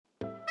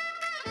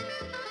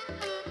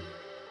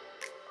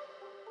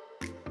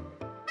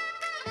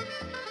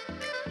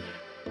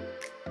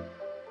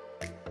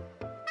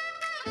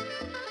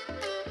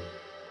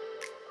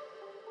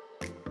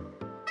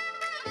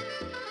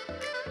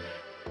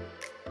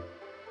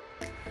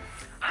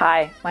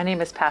Hi, my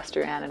name is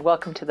Pastor Ann, and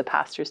welcome to the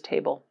Pastor's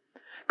Table.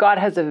 God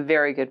has a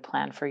very good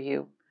plan for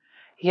you.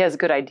 He has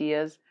good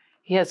ideas.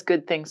 He has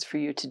good things for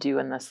you to do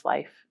in this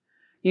life.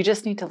 You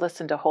just need to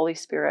listen to Holy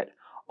Spirit,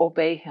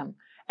 obey Him,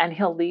 and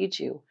He'll lead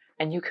you,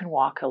 and you can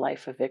walk a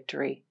life of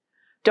victory.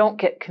 Don't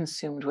get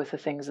consumed with the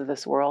things of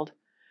this world.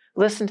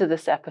 Listen to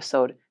this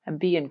episode and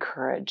be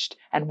encouraged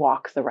and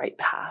walk the right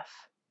path.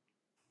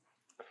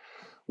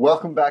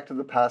 Welcome back to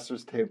the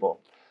Pastor's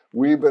Table.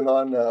 We've been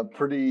on a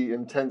pretty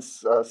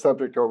intense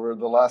subject over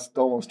the last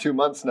almost 2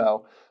 months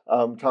now,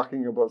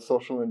 talking about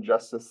social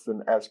injustice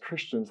and as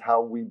Christians,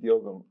 how we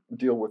deal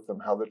with them,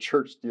 how the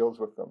church deals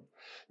with them.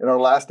 In our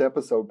last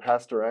episode,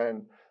 Pastor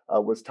Ann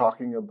was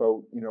talking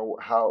about,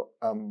 how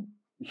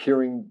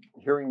hearing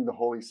the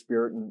Holy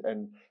Spirit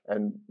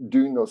and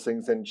doing those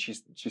things. And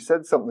she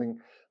said something,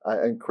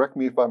 and correct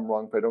me if I'm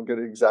wrong, if I don't get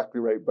it exactly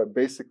right, but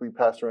basically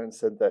Pastor Ann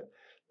said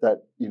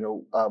that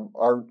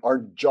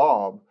our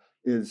job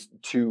is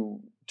to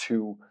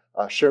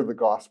share the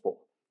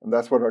gospel, and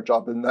that's what our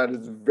job is, and that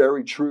is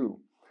very true.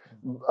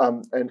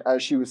 And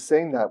as she was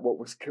saying that, what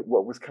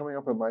was coming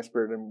up in my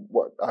spirit, and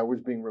what I was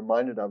being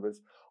reminded of,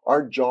 is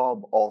our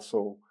job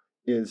also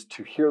is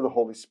to hear the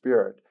Holy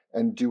Spirit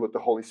and do what the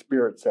Holy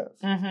Spirit says.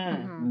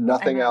 Mm-hmm.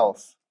 Nothing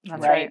else.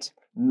 That's right.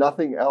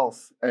 Nothing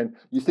else. And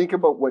you think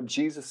about what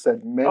Jesus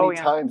said many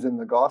times in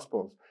the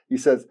Gospels. He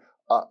says,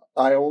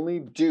 I only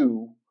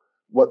do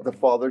what the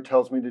Father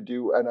tells me to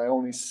do, and I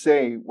only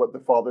say what the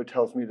Father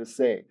tells me to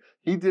say.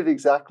 He did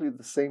exactly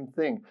the same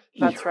thing.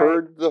 He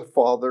heard the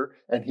Father,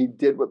 and he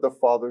did what the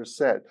Father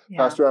said. Yeah.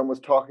 Pastor Ann was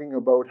talking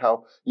about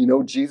how,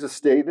 Jesus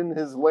stayed in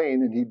his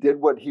lane, and he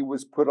did what he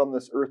was put on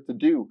this earth to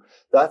do.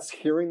 That's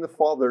hearing the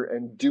Father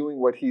and doing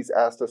what he's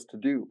asked us to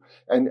do.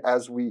 And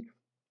as we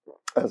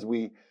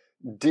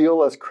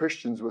deal as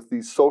Christians with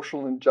these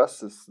social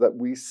injustices that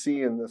we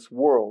see in this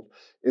world,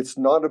 it's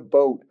not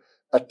about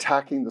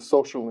attacking the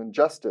social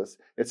injustice.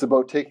 It's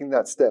about taking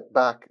that step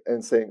back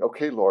and saying,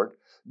 okay, Lord,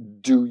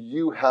 do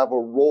you have a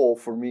role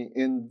for me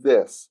in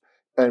this?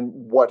 And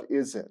what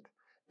is it?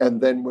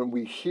 And then when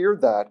we hear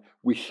that,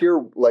 we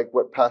hear like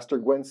what Pastor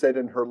Gwen said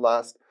in her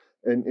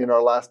in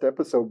our last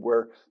episode,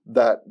 where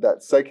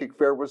that psychic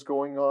fair was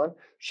going on.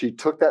 She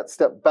took that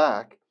step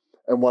back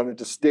and wanted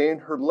to stay in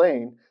her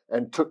lane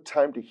and took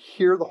time to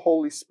hear the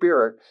Holy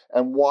Spirit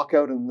and walk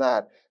out in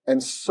that,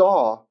 and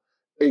saw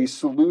a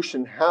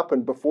solution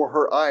happened before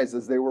her eyes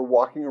as they were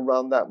walking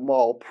around that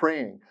mall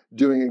praying,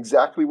 doing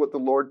exactly what the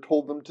Lord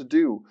told them to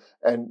do,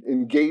 and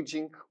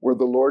engaging where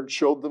the Lord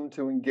showed them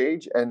to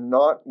engage, and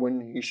not when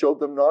he showed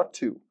them not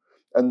to.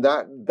 And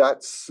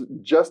that's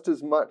just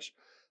as much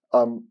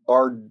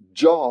our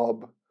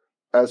job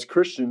as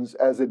Christians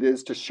as it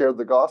is to share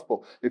the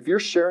gospel. If you're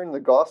sharing the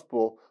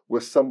gospel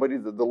with somebody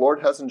that the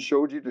Lord hasn't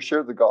showed you to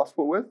share the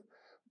gospel with,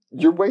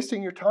 you're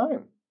wasting your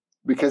time.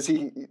 Because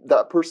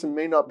that person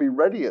may not be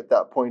ready at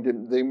that point,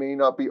 and they may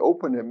not be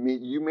open,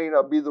 and you may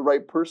not be the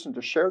right person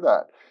to share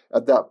that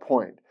at that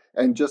point.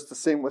 And just the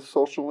same with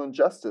social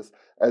injustice.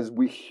 As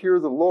we hear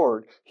the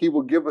Lord, he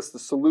will give us the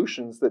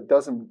solutions that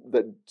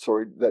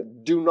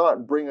do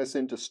not bring us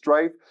into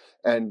strife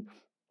and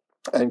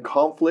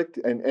conflict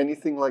and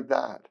anything like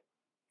that.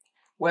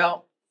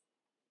 Well,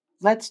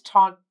 let's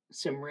talk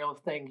some real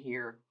thing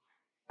here.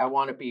 I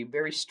want to be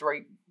very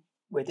straight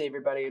with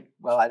everybody.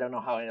 Well, I don't know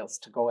how else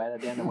to go at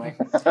it anyway.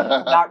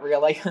 Not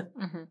really.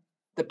 Mm-hmm.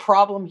 The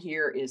problem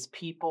here is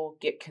people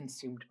get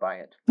consumed by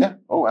it. Yeah.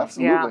 Oh,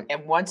 absolutely. Yeah.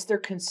 And once they're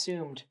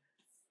consumed,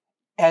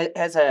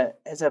 as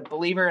a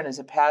believer and as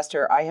a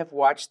pastor, I have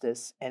watched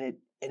this, and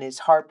it's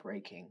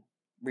heartbreaking,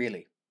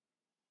 really.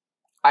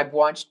 I've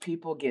watched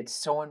people get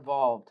so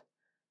involved,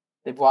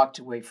 they've walked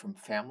away from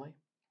family.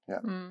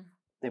 Yeah. Mm.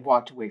 They've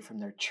walked away from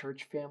their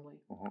church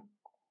family. Mm-hmm.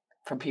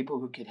 From people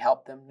who could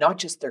help them, not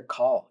just their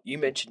call. You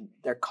mentioned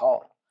their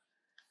call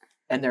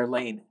and their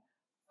lane.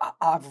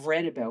 I've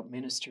read about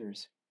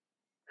ministers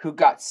who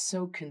got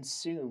so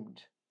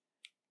consumed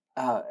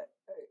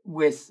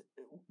with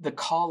the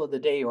call of the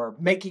day, or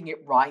making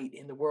it right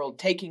in the world,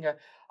 taking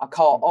a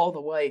call all the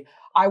way.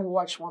 I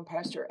watched one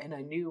pastor, and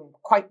I knew him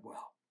quite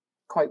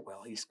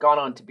well. He's gone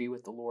on to be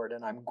with the Lord,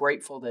 and I'm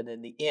grateful that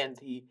in the end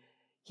he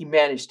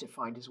managed to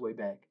find his way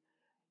back.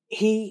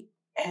 He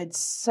had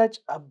such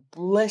a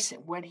blessing.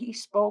 When he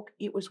spoke,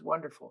 it was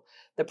wonderful.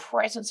 The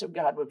presence of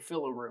God would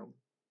fill a room.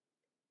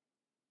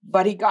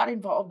 But he got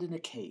involved in a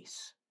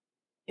case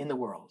in the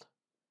world,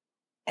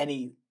 and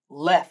he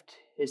left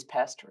his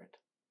pastorate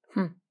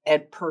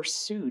and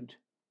pursued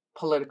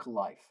political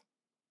life,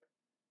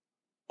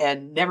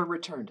 and never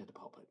returned to the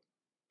pulpit.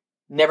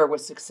 Never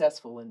was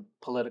successful in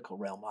political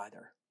realm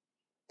either.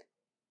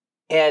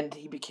 And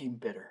he became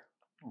bitter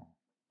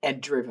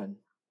and driven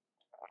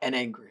and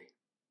angry.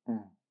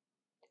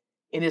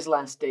 In his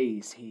last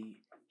days,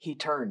 he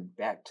turned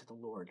back to the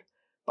Lord.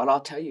 But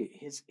I'll tell you,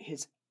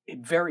 his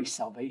very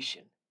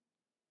salvation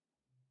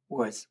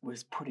was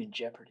put in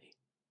jeopardy.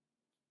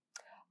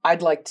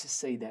 I'd like to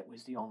say that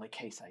was the only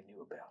case I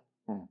knew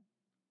about.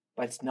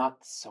 But it's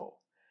not so.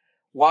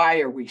 Why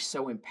are we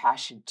so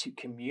impassioned to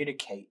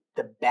communicate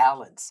the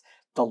balance,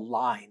 the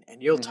line.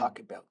 And you'll Mhm. talk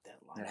about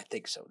that line. Yeah. I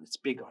think so. It's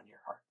big on your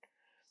heart.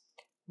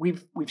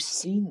 We've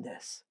seen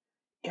this.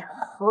 It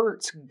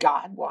hurts.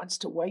 God wants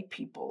to wake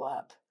people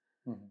up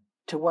Mhm.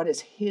 to what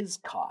is his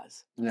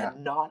cause Yeah.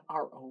 and not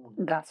our own.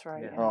 That's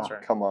right. Yeah. Yeah. Oh, That's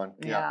right. come on.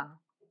 Yeah.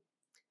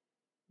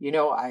 You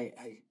know,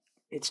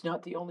 it's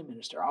not the only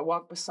minister. I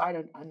walked beside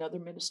another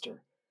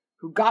minister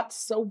who got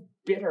so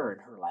bitter in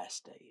her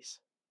last days.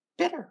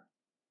 Bitter.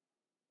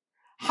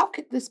 How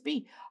could this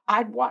be?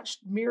 I'd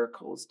watched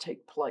miracles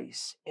take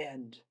place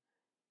and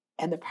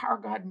the power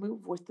of God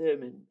move with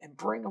them and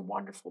bring a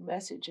wonderful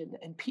message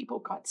and people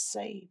got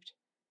saved.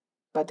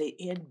 But they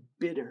end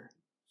bitter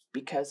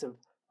because of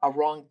a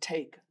wrong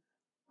take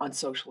on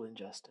social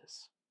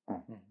injustice.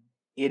 Mhm.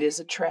 It is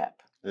a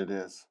trap. It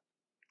is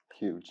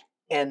huge.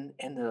 And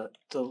the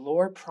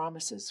Lord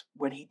promises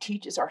when he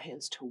teaches our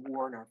hands to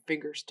war and our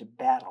fingers to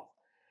battle,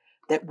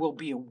 that we'll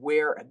be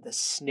aware of the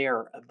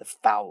snare of the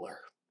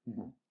fowler.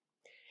 Mhm.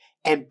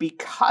 And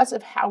because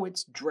of how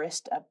it's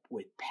dressed up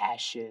with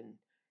passion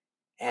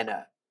and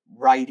a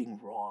righting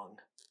wrong,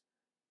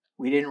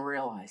 we didn't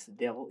realize the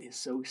devil is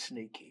so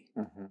sneaky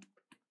Mhm.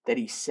 that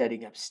he's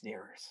setting up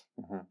snares.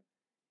 Mhm.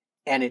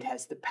 And it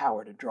has the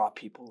power to draw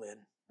people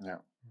in.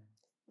 Yeah.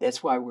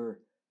 That's why we're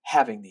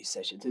having these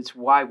sessions. It's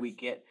why we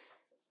get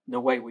the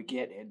way we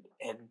get,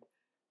 and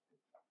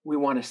we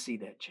want to see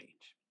that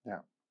change.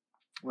 Yeah.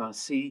 We want to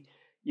see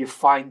you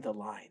find the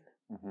line.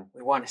 Mhm.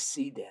 We want to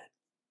see that.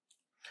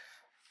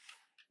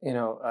 You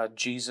know,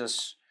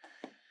 Jesus,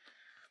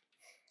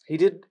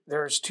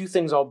 there's two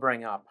things I'll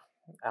bring up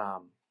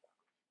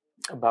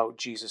about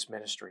Jesus'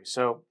 ministry.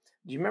 So,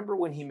 do you remember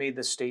when he made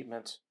this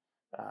statement?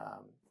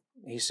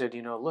 He said,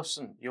 you know,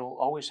 listen, you'll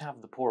always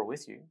have the poor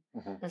with you.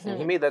 Mhm. And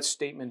he made that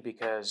statement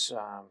because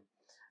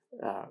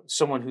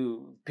someone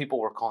who people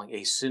were calling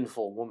a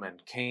sinful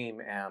woman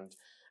came and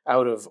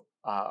out of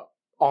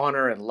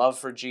honor and love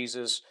for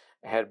Jesus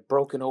had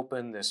broken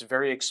open this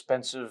very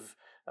expensive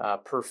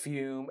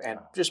perfume and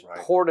just right.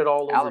 poured it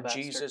all over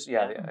Alabaster. Jesus.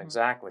 Yeah, Yeah.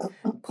 exactly.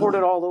 Poured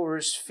it all over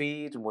his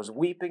feet and was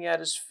weeping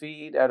at his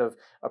feet out of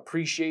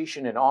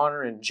appreciation and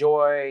honor and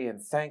joy and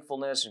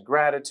thankfulness and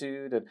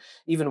gratitude, and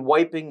even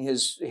wiping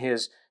his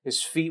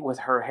feet with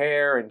her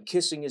hair and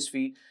kissing his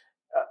feet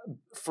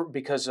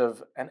because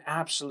of an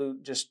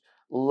absolute just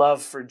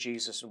love for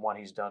Jesus and what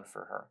he's done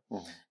for her.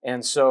 Mhm.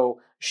 And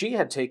so she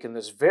had taken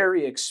this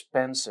very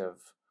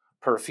expensive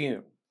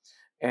perfume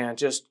and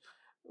just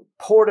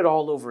poured it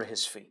all over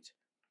his feet.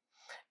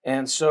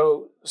 And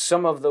so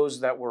some of those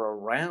that were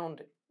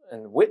around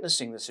and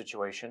witnessing the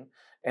situation,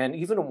 and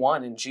even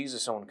one in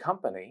Jesus' own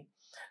company,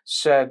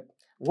 said,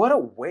 "What a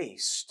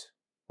waste.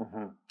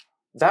 Mhm.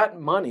 That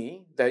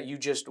money that you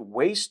just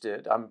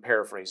wasted," I'm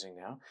paraphrasing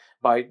now,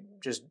 by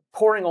just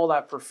pouring all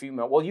that perfume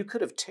out. Well, you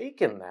could have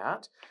taken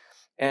that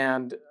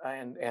and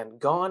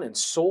gone and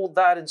sold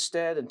that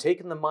instead and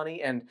taken the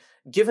money and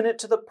given it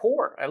to the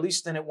poor. At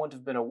least then it wouldn't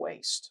have been a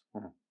waste.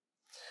 Mhm.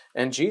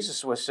 And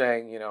Jesus was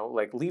saying, you know,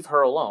 like, leave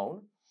her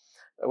alone.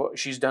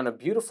 She's done a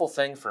beautiful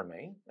thing for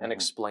me, and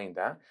explained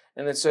that.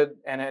 And then said,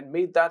 and had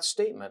made that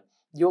statement,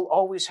 you'll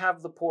always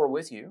have the poor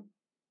with you.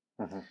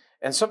 Mhm.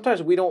 And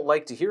sometimes we don't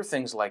like to hear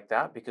things like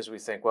that because we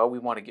think, well, we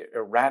want to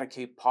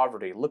eradicate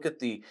poverty. Look at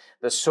the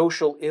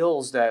social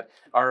ills that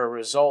are a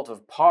result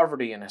of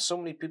poverty, and so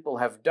many people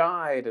have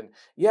died. And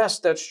yes,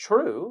 that's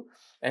true.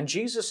 And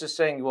Jesus is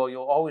saying, well,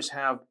 you'll always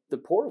have the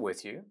poor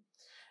with you.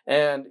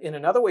 And in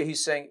another way,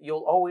 he's saying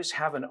you'll always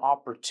have an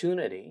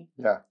opportunity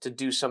Yeah. to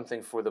do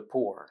something for the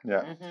poor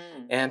Yeah.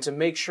 and to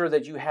make sure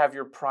that you have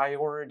your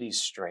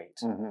priorities straight.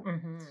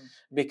 Mhm.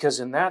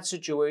 Because in that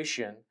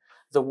situation,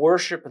 the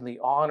worship and the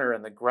honor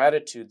and the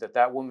gratitude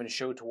that woman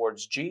showed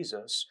towards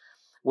Jesus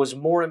was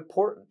more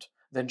important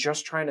than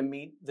just trying to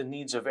meet the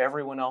needs of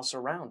everyone else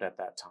around at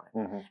that time.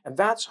 Mhm. And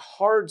that's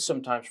hard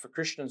sometimes for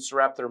Christians to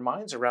wrap their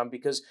minds around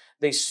because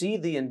they see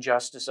the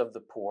injustice of the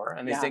poor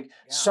and they think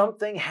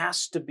something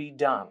has to be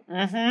done.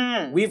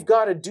 We've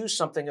got to do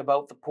something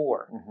about the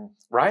poor, Mhm.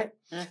 right?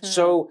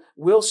 So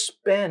we'll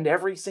spend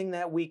everything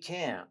that we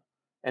can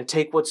and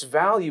take what's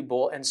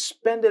valuable and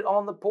spend it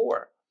on the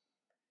poor.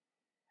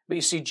 But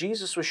you see,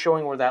 Jesus was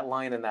showing where that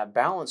line and that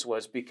balance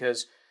was,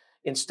 because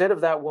instead of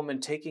that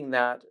woman taking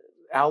that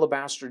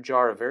alabaster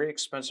jar of very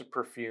expensive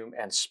perfume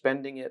and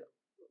spending it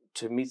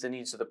to meet the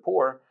needs of the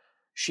poor,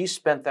 she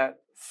spent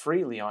that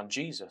freely on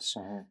Jesus.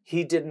 Mhm.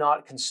 He did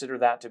not consider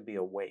that to be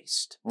a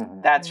waste.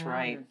 Mhm. That's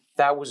right.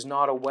 That was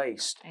not a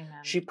waste.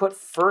 Amen. She put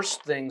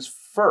first things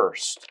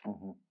first.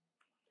 Mhm.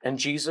 And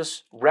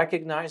Jesus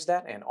recognized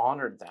that and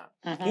honored that.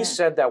 Mm-hmm. He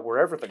said that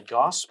wherever the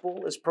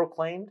gospel is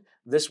proclaimed,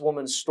 this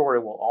woman's story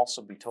will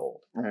also be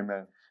told.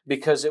 Amen.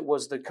 Because it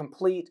was the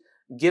complete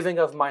giving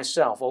of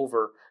myself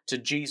over to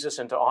Jesus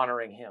and to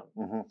honoring him.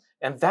 Mhm.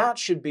 And that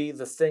should be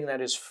the thing that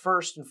is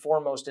first and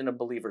foremost in a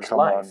believer's Come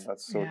life. on,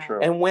 that's so Yeah. true.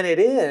 And when it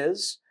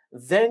is,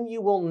 then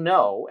you will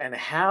know and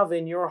have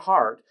in your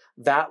heart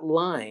that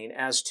line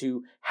as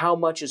to how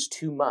much is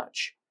too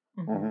much.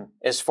 Mhm.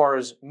 as far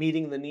as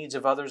meeting the needs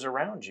of others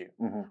around you?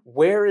 Mhm.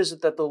 Where is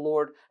it that the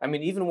Lord, I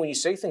mean, even when you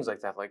say things like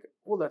that, like,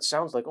 well, that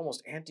sounds like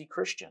almost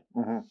anti-Christian.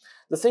 Mhm.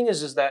 The thing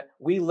is that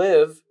we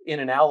live in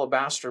an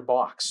alabaster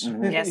box.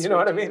 Mhm. Yes, You know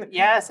we what I do. mean?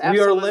 Yes, We are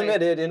absolutely.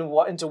 limited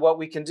into what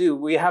we can do.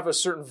 We have a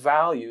certain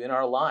value in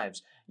our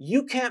lives.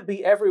 You can't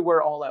be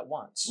everywhere all at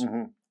once.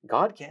 Mhm.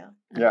 God can.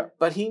 Yeah.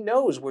 But he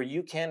knows where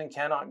you can and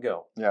cannot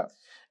go. Yeah.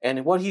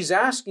 And what he's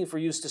asking for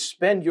you is to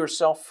spend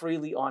yourself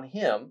freely on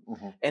him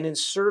Mhm. and in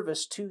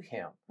service to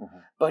him.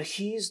 Mhm. But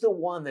he's the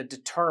one that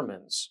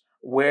determines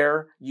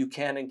where you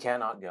can and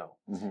cannot go.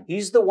 Mhm.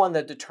 He's the one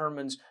that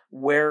determines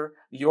where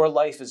your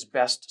life is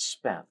best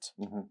spent,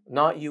 Mhm.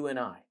 not you and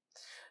I.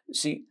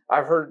 See,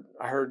 I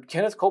heard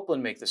Kenneth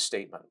Copeland make this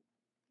statement,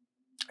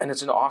 and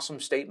it's an awesome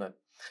statement.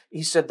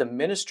 He said the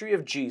ministry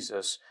of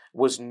Jesus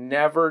was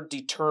never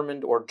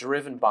determined or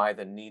driven by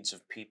the needs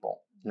of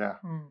people. Yeah.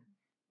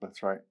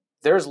 That's right.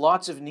 There's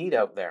lots of need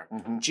out there.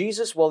 Mhm.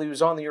 Jesus, while he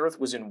was on the earth,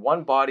 was in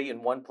one body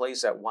in one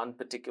place at one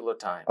particular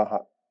time. Uh-huh.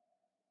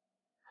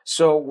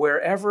 So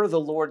wherever the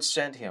Lord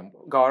sent him,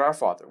 God our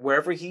Father,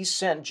 wherever he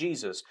sent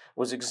Jesus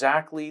was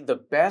exactly the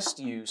best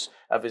use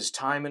of his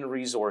time and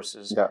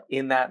resources Yeah.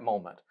 in that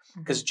moment.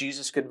 Because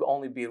Jesus could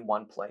only be in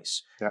one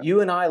place. Yeah. You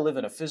and I live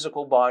in a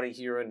physical body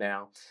here and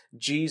now.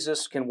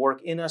 Jesus can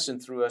work in us and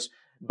through us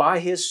by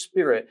his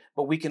Spirit,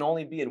 but we can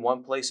only be in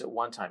one place at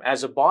one time.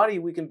 As a body,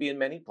 we can be in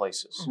many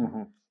places.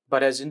 Mhm.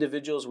 But as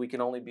individuals, we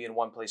can only be in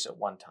one place at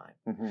one time.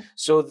 Mhm.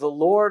 So the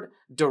Lord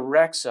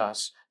directs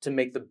us to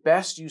make the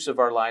best use of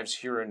our lives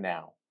here and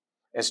now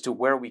as to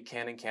where we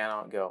can and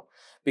cannot go.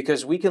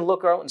 Because we can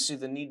look out and see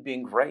the need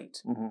being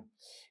great Mhm.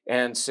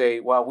 and say,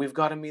 well, we've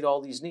got to meet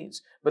all these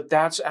needs. But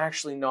that's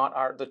actually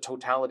not the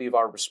totality of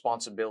our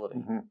responsibility.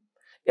 Mhm.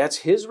 That's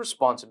his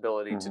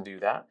responsibility to Mhm. do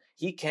that.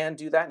 He can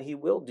do that and he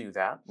will do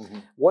that.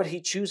 Mhm. What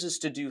he chooses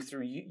to do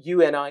through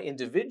you and I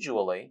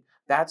individually,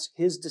 that's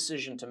his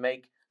decision to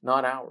make,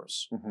 not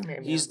ours. Mhm.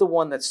 Amen. He's the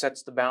one that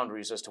sets the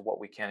boundaries as to what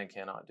we can and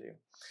cannot do.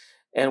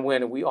 And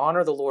when we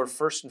honor the Lord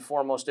first and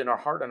foremost in our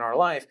heart and our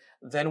life,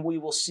 then we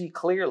will see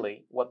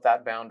clearly what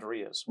that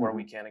boundary is, where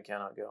we can and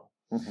cannot go.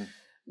 Mhm.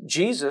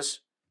 Jesus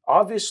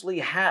obviously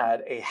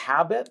had a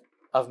habit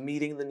of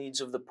meeting the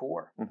needs of the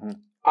poor.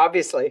 Mhm.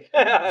 Obviously.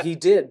 He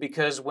did,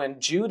 because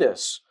when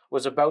Judas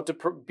was about to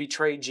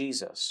betray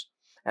Jesus,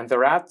 and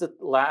they're at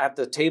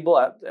the table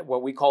at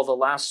what we call the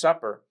Last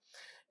Supper,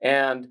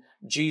 and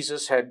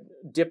Jesus had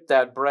dipped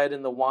that bread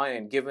in the wine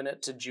and given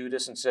it to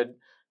Judas and said,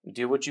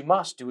 do what you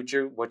must, do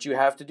what you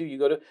have to do. You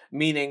go to,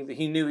 meaning that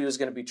he knew he was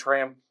going to betray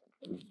him.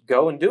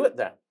 Go and do it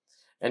then.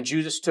 And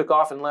Judas took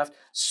off and left.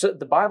 So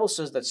the Bible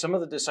says that some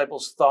of the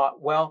disciples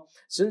thought, well,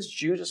 since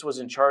Judas was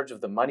in charge of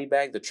the money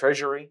bag, the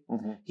treasury,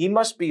 Mhm. he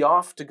must be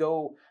off to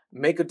go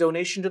make a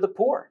donation to the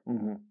poor.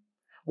 Mhm.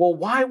 Well,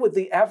 why would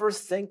they ever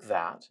think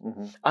that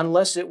Mhm.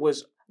 unless it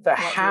was the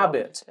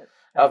habit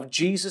of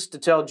Jesus to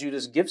tell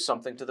Judas, give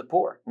something to the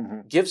poor,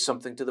 Mhm. give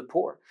something to the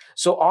poor.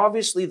 So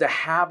obviously the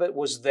habit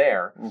was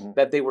there Mhm.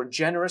 that they were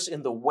generous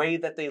in the way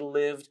that they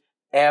lived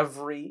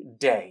every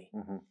day.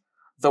 Mhm.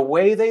 The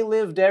way they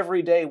lived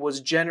every day was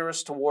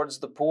generous towards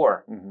the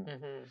poor,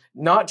 Mhm.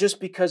 not just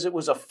because it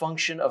was a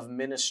function of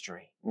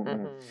ministry.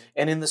 Mhm.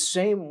 And in the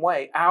same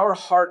way, our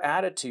heart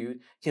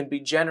attitude can be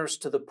generous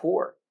to the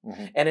poor,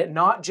 Mhm. and it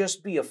not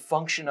just be a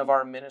function of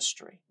our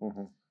ministry.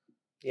 Mhm.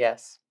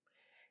 Yes.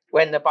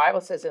 When the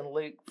Bible says in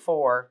Luke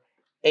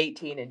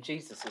 4:18, and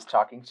Jesus is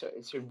talking, so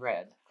it's in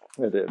red.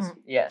 It is.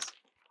 Yes.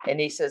 And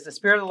he says, the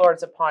Spirit of the Lord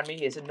is upon me.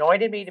 He has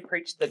anointed me to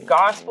preach the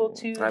gospel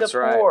to That's the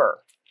right.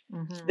 poor.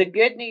 Mhm. The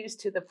good news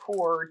to the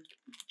poor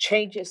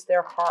changes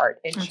their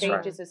heart and That's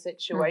changes the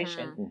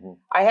situation. Mhm.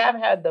 I have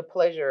had the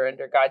pleasure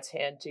under God's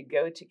hand to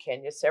go to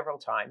Kenya several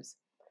times.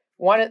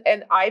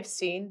 And I've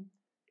seen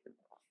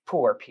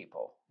poor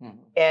people.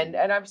 And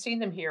I've seen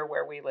them here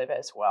where we live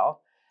as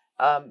well.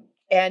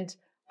 And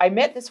I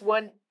met this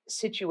one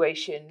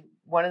situation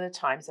one of the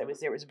times I was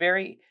there. It was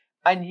very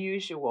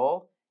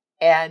unusual,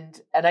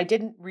 and I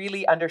didn't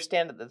really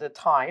understand it at the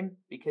time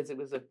because it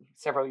was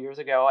several years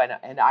ago,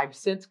 and I've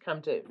since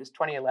come to, it was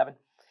 2011,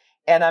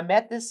 and I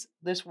met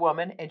this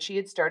woman, and she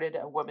had started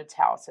a woman's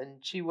house,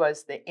 and she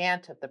was the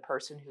aunt of the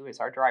person who is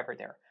our driver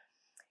there,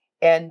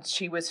 and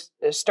she was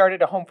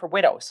started a home for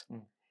widows,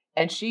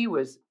 and she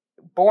was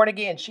born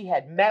again. She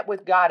had met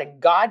with God, and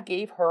God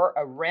gave her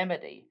a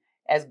remedy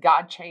as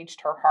God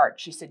changed her heart.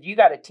 She said, you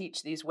got to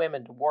teach these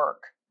women to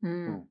work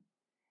Mm.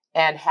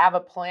 and have a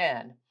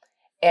plan.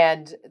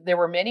 And there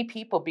were many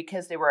people,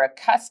 because they were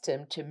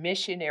accustomed to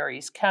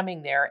missionaries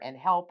coming there and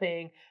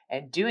helping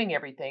and doing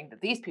everything, that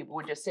these people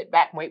would just sit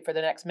back and wait for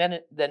the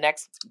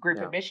next group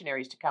Yeah. of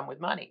missionaries to come with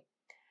money.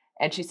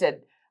 And she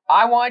said,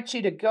 I want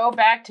you to go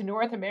back to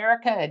North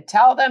America and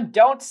tell them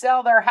don't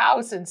sell their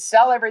house and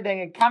sell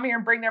everything and come here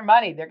and bring their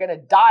money. They're going to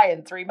die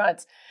in 3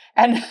 months.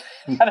 And,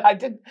 and I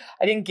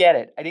didn't get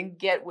it. I didn't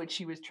get what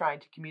she was trying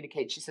to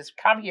communicate. She says,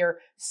 come here,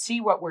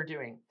 see what we're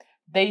doing.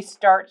 They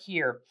start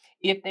here.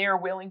 If they are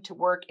willing to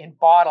work in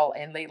bottle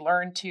and they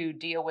learn to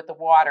deal with the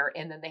water,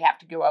 and then they have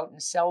to go out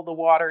and sell the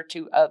water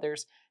to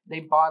others, They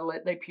bottle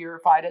it, they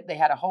purified it. They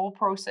had a whole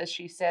process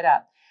she set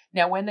up.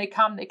 Now, when they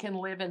come, they can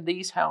live in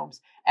these homes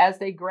as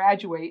they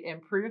graduate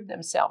and prove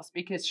themselves,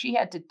 because she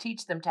had to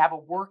teach them to have a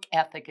work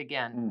ethic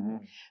again. Mm-hmm.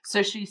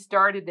 So she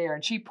started there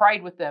and she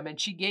prayed with them and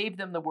she gave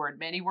them the word.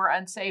 Many were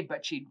unsaved,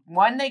 but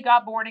when they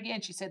got born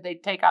again, she said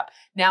they'd take up.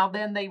 Now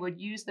then they would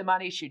use the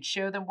money. She'd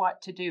show them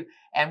what to do.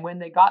 And when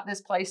they got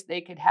this place,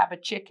 they could have a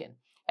chicken.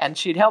 And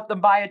she'd help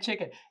them buy a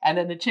chicken. And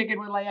then the chicken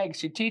would lay eggs.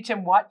 She'd teach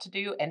them what to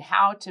do and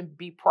how to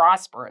be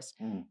prosperous.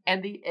 Mm.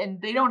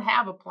 And they don't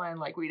have a plan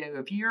like we do.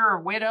 If you're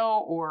a widow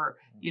or,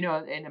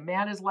 and a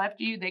man has left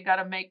you, they got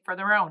to make for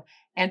their own.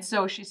 And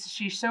so she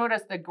showed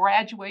us the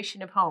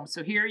graduation of homes.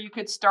 So here you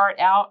could start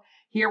out.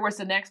 Here was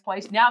the next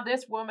place. Now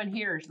this woman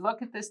here,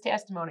 look at this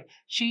testimony.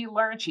 She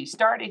learned, she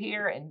started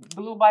here, and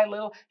little by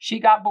little, she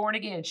got born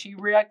again. She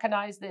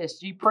recognized this.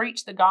 She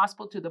preached the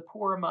gospel to the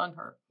poor among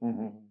her,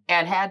 Mm-hmm.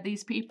 and had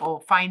these people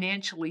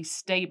financially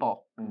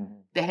stable Mm-hmm.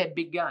 that had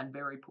begun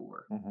very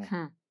poor.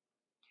 Mm-hmm.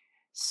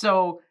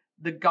 So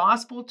the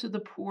gospel to the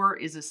poor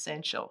is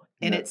essential,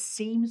 and Yeah. it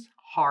seems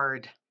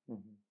hard.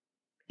 Mm-hmm.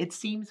 It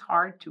seems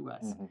hard to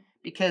us Mm-hmm.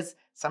 because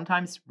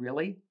sometimes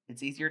really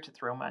it's easier to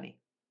throw money,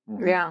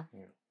 Mm-hmm. Yeah.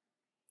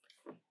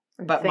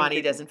 but Think money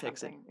you're doing doesn't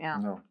fix it. something. Yeah.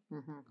 No.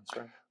 Mm-hmm. That's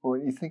right. Well,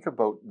 when you think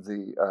about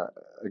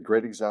a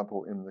great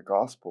example in the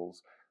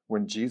Gospels,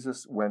 when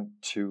Jesus went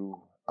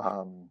to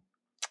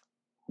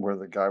where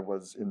the guy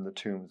was in the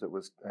tombs, it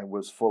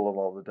was full of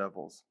all the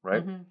devils,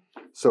 right? Mhm.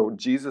 So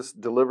Jesus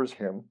delivers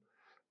him,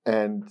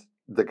 and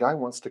the guy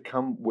wants to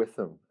come with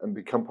him and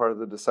become part of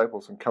the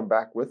disciples and come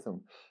back with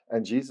him.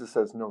 And Jesus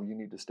says, "No, you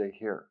need to stay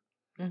here."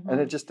 Mhm. And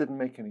it just didn't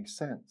make any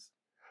sense.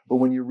 But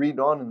when you read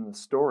on in the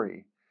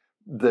story,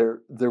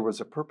 there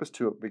was a purpose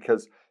to it,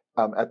 because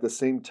at the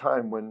same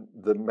time when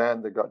the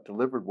man that got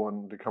delivered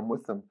wanted to come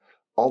with them,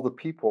 all the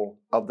people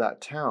of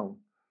that town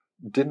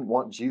didn't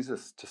want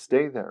Jesus to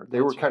stay there.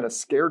 They were That's kind of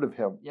scared of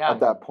him Yeah.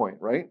 at that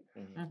point, right?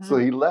 Mhm. So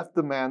he left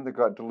the man that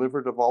got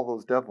delivered of all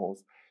those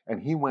devils,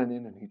 and he went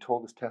in and he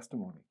told his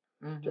testimony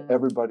to Mhm.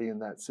 everybody in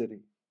that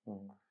city.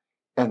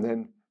 And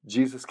then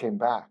Jesus came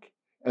back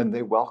and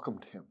they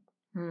welcomed him.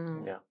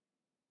 Mm-hmm. Yeah.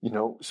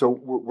 So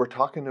we're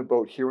talking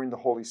about hearing the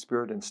Holy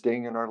Spirit and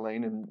staying in our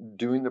lane and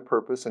doing the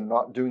purpose and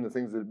not doing the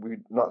things that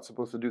we're not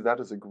supposed to do. That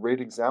is a great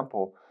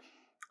example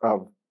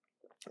of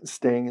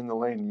staying in the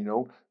lane.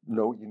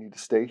 No, you need to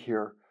stay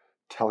here,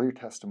 tell your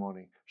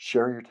testimony,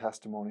 share your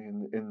testimony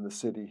in the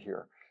city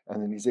here.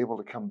 And then he's able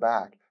to come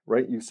back,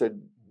 right? You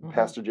said, Mhm.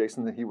 Pastor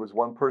Jason, that he was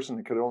one person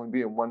that could only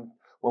be in one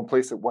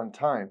place at one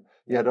time.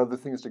 He had other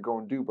things to go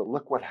and do, but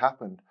look what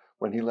happened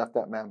when he left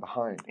that man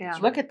behind. Yeah.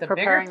 Look at the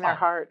Preparing bigger their plan.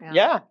 heart.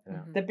 Yeah.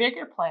 Yeah. The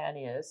bigger plan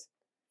is,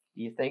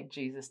 do you think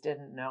Jesus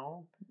didn't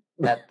know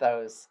that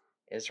those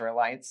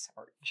Israelites,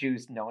 or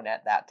Jews known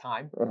at that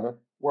time, Uh-huh.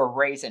 were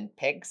raising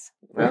pigs?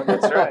 Yeah,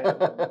 that's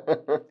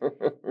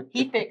right.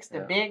 He fixed a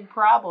Yeah. big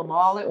problem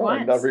all at Oh, I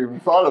once. never even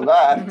thought of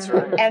that. That's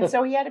right. And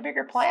so he had a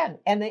bigger plan.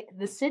 And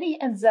the city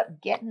ends up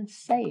getting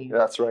saved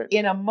That's right.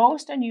 in a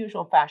most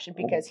unusual fashion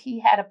because he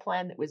had a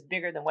plan that was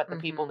bigger than what the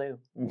Mhm. people knew.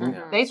 Mhm.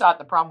 Yeah. They thought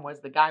the problem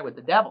was the guy with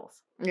the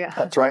devils. Yeah.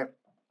 That's right.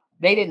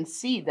 They didn't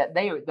see that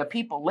the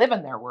people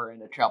living there were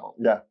in trouble.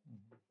 Yeah.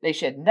 They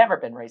should have never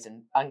been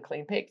raising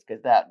unclean pigs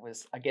because that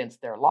was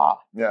against their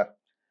law. Yeah.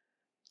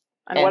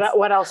 And And-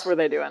 what else were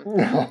they doing?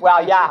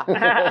 Well, yeah.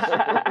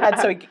 And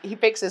so he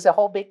fixes a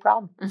whole big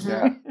problem.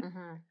 Yeah.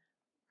 Mhm.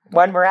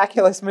 One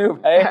miraculous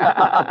move. Hey?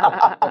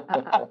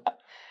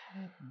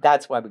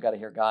 That's why we got to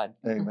hear God.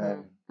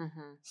 Amen.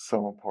 Mhm.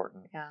 So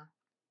important. Yeah.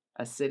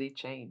 A city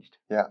changed.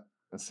 The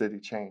city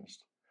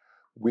changed.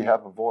 We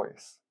have a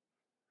voice.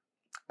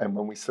 And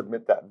when we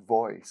submit that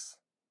voice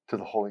to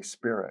the Holy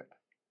Spirit,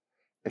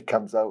 it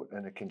comes out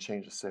and it can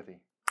change a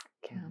city.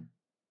 Can.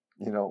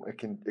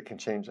 It can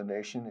change a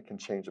nation, it can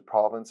change a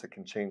province, it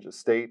can change a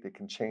state, it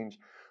can change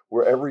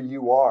wherever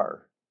you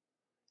are,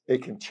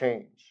 it can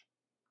change.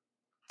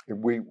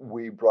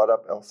 We brought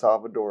up El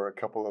Salvador a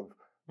couple of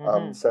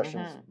Mhm,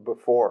 sessions mhm.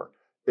 before.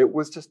 It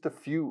was just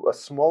a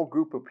small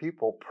group of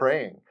people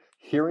praying,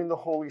 hearing the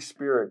Holy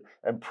Spirit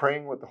and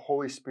praying what the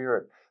Holy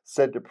Spirit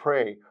said to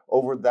pray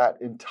over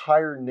that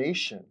entire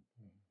nation.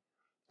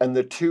 And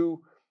the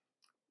two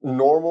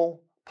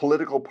normal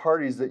political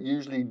parties that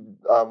usually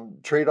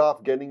trade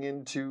off getting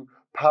into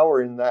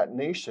power in that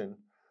nation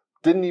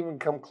didn't even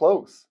come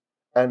close.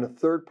 And a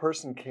third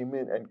person came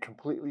in and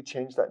completely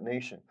changed that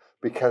nation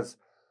because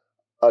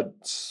a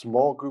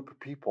small group of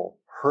people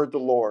heard the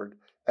Lord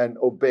and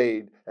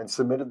obeyed and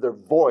submitted their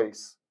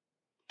voice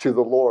to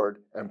the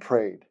Lord and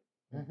prayed.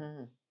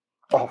 Mhm.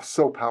 Oh,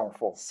 so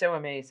powerful. So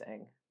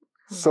amazing.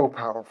 So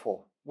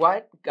powerful.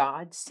 What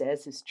God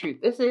says is truth.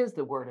 This is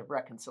the word of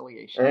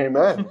reconciliation.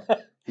 Amen.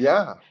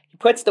 Yeah. He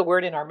puts the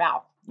word in our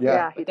mouth,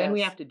 Yeah. he but then we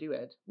does. have to do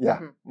it. Yeah.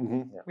 Mhm.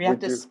 Mm-hmm. We have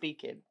to do.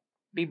 speak it.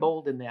 Be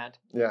bold in that.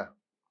 Yeah.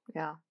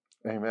 Yeah.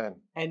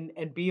 Amen.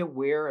 And be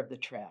aware of the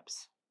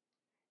traps.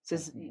 It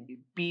says, Mm-hmm.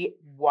 be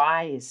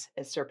wise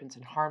as serpents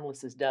and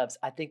harmless as doves.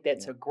 I think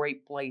that's a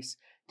great place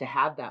to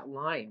have that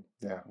line.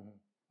 Yeah.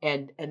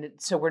 And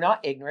so we're not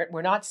ignorant.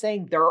 We're not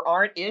saying there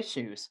aren't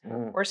issues.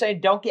 Mm. We're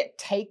saying don't get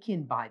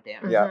taken by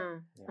them. Yeah.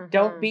 Mhm.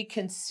 Don't be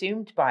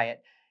consumed by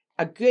it.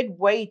 A good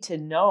way to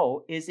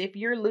know is if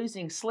you're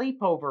losing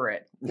sleep over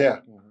it. Yeah.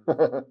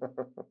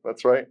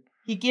 That's right.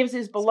 He gives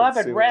his beloved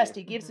consuming rest.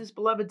 you. He gives his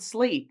beloved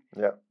sleep.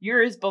 Yeah.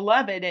 You're his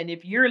beloved, and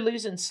if you're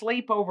losing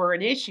sleep over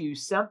an issue,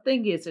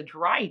 something isn't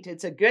right.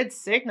 It's a good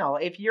signal.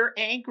 If you're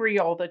angry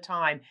all the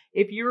time,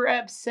 if you're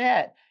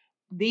upset,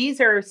 these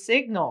are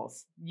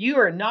signals. You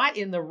are not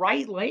in the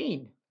right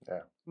lane. Yeah.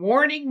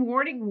 Warning,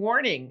 warning,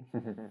 warning.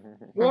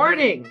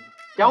 Warning.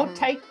 Don't Mhm.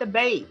 take the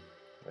bait.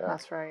 Yeah.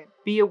 That's right.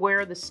 Be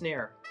aware of the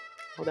snare.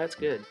 Well, that's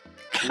good.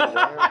 Be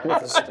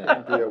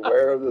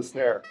aware of the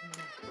snare.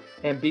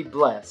 And be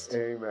blessed.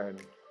 Amen.